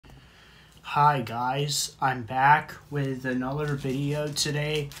Hi guys, I'm back with another video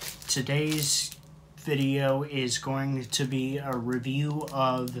today. Today's video is going to be a review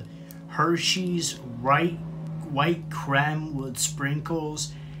of Hershey's white creme with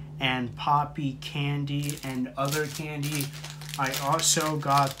sprinkles and poppy candy and other candy. I also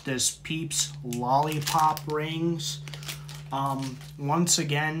got this Peeps lollipop rings. Once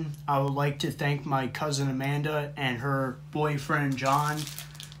again, I would like to thank my cousin Amanda and her boyfriend John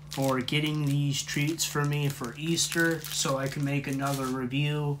for getting these treats for me for Easter so I can make another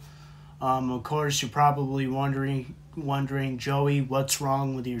review. Of course, you're probably wondering, Joey, what's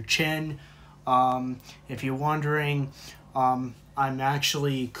wrong with your chin? If you're wondering, I'm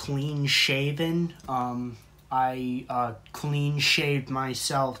actually clean shaven. I clean shaved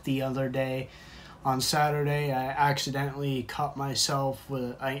myself the other day. On Saturday, I accidentally cut myself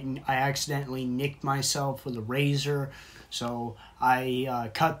with, I accidentally nicked myself with a razor. So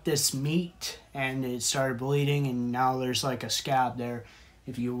I cut this meat and it started bleeding, and now there's like a scab there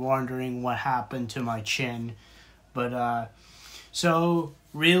if you're wondering what happened to my chin. But so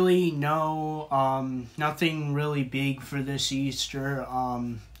really nothing really big for this Easter.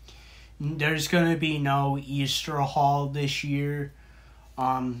 There's gonna be no Easter haul this year.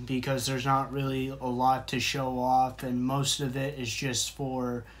 Because there's not really a lot to show off, and most of it is just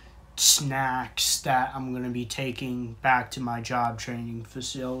for snacks that I'm going to be taking back to my job training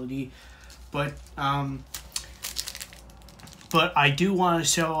facility. But I do want to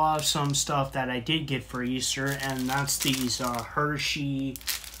show off some stuff that I did get for Easter, and that's these Hershey's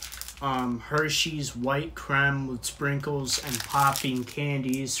white creme with sprinkles and popping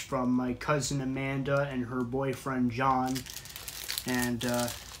candies from my cousin Amanda and her boyfriend John. And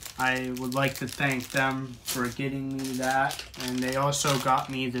I would like to thank them for getting me that. And they also got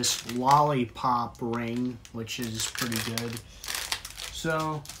me this lollipop ring, which is pretty good.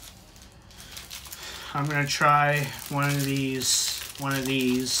 So I'm gonna try one of these.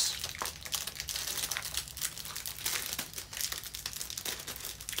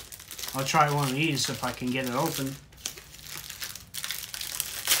 I'll try one of these if I can get it open.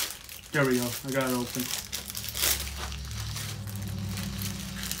 There we go, I got it open.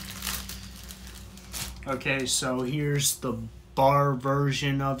 Okay, so here's the bar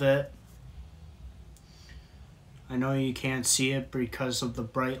version of it. I know you can't see it because of the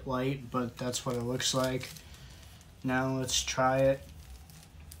bright light, but that's what it looks like. Now let's try it.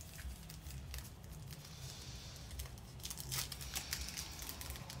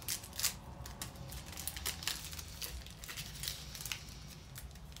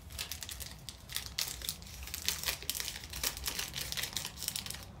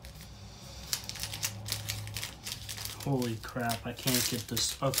 Holy crap, I can't get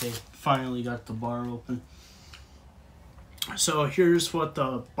this. Okay, finally got the bar open. So here's what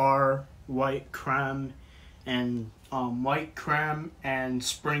the bar white creme and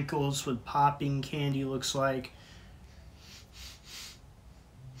sprinkles with popping candy looks like.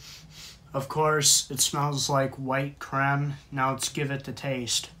 Of course, it smells like white creme. Now let's give it the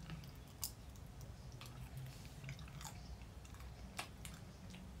taste.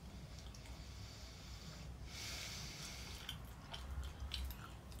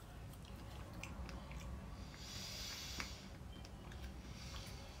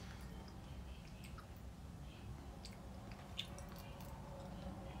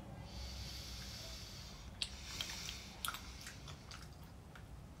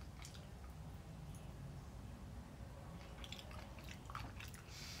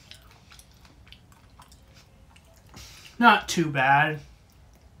 Not too bad.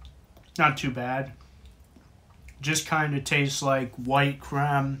 Not too bad. Just kind of tastes like white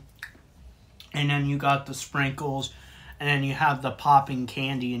creme. And then you got the sprinkles. And then you have the popping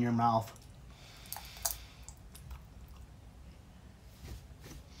candy in your mouth.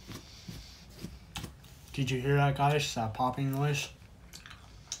 Did you hear that, guys? That popping noise?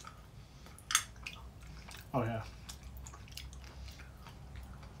 Oh, yeah.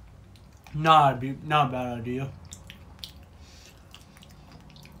 Not a bad idea.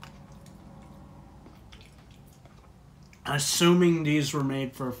 Assuming these were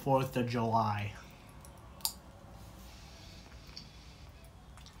made for 4th of July.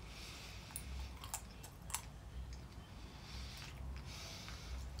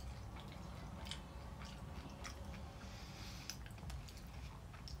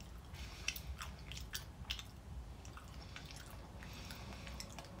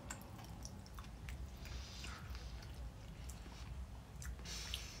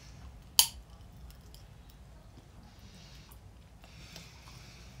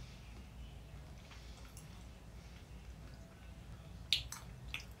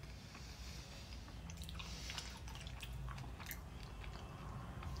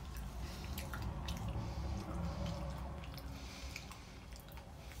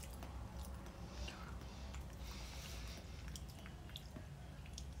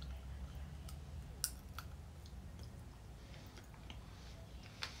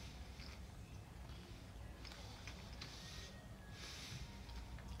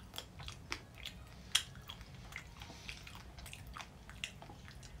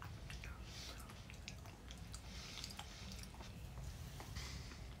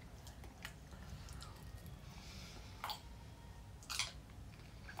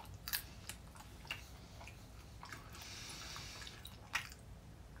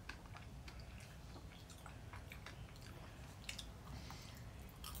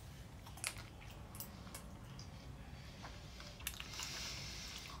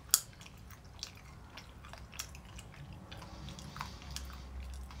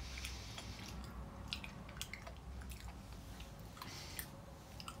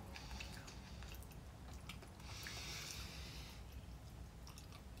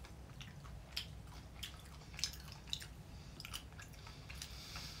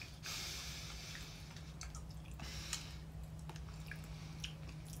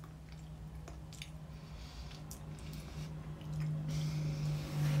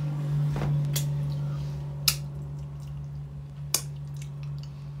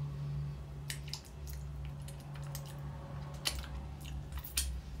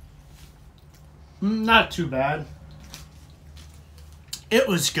 Not too bad. It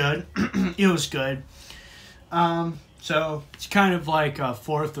was good. It was good. So it's kind of like a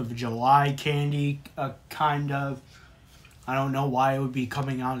 4th of July candy, kind of. I don't know why it would be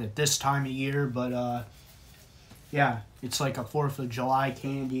coming out at this time of year, but yeah, it's like a 4th of July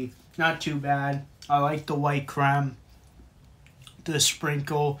candy. Not too bad. I like the white crème. The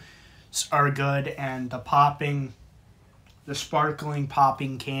sprinkles are good, and the sparkling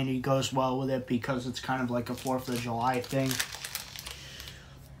popping candy goes well with it because it's kind of like a 4th of July thing.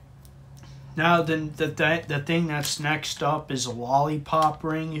 Now, then the thing that's next up is a lollipop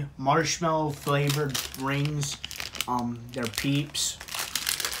ring, marshmallow flavored rings. They're Peeps.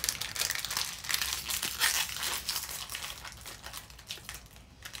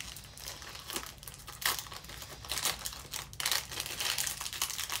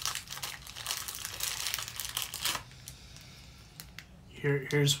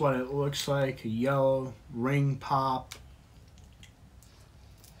 Here's what it looks like: a yellow ring pop.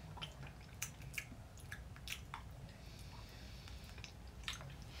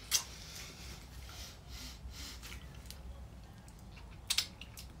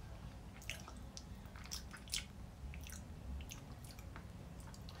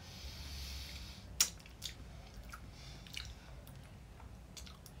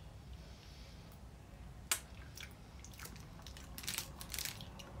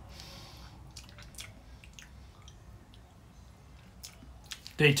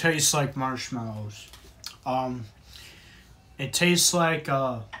 They taste like marshmallows. It tastes like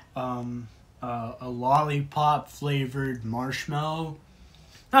a lollipop flavored marshmallow.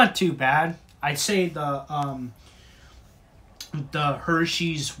 Not too bad. I'd say the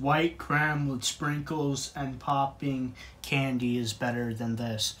Hershey's white crème with sprinkles and popping candy is better than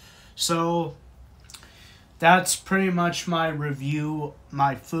this. So that's pretty much my review,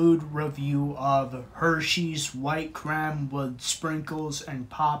 my food review of Hershey's white crème with sprinkles and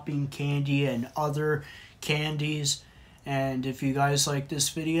popping candy and other candies. And if you guys like this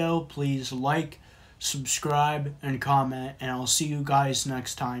video, please like, subscribe, and comment. And I'll see you guys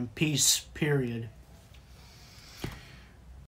next time. Peace, period.